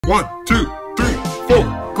1, 2, 3,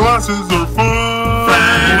 4. Glasses are fun.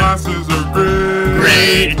 Glasses are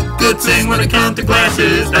great. Good thing when it comes to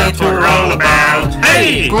glasses, that's what we're all about.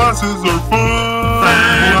 Hey! Glasses are fun.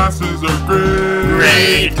 Glasses are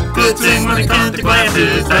great. Good thing when it comes to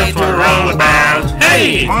glasses, that's what we're all about.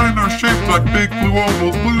 Hey! Mine are shaped like big blue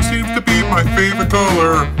ovals. Blue seems to be my favorite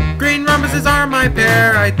color. Green rhombuses are my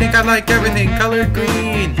pair. I think I like everything colored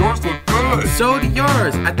green. Yours look good. So do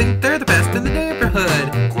yours. I think they're the best in the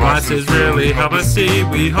neighborhood. Glasses really help us see.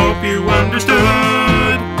 We hope you understood.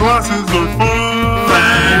 Glasses are fun.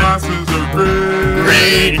 Glasses are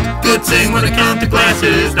great. Good thing when it comes to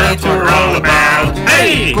glasses, that's what we're all about.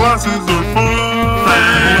 Hey! Glasses are fun.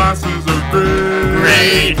 Glasses are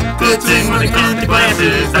great. Good thing when it comes to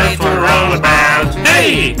glasses, that's what we're all about.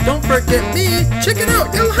 Hey! Don't forget me! Check it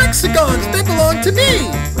out, yellow hexagons, they belong to me!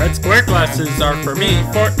 Red square glasses are for me,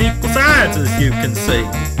 for equal sizes you can see.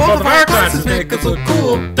 Both of our glasses make us look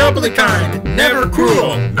cool, doubly kind, never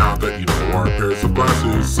cruel. Now that you know our pairs of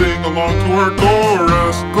glasses, sing along to our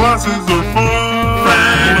chorus. Glasses are fun.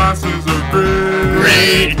 Glasses are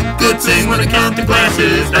great. Good thing when it comes to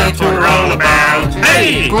glasses, that's what we're all about.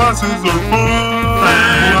 Hey! Glasses are fun.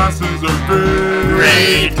 Glasses are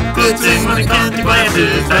great. Good thing when it comes to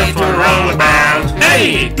glasses, that's what we're all about.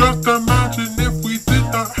 Hey! Just imagine if we did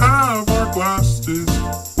not have our glasses,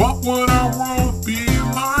 what would our world be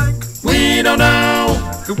like? We don't know.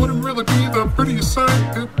 It wouldn't really be the prettiest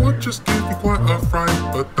sight. It would just give you quite a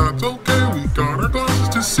fright. But that's okay, we got our glasses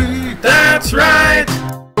to see. That's right.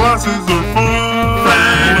 Glasses are fun.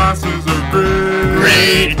 Glasses are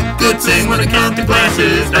great. Good thing when it comes to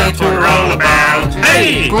glasses, that's what we're all about.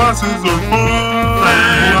 Hey! Glasses are fun.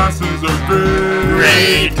 Glasses are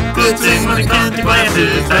great. Good thing when it comes to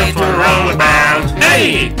glasses, that's what we're all about.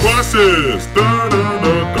 Hey! Glasses! Da da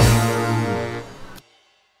da.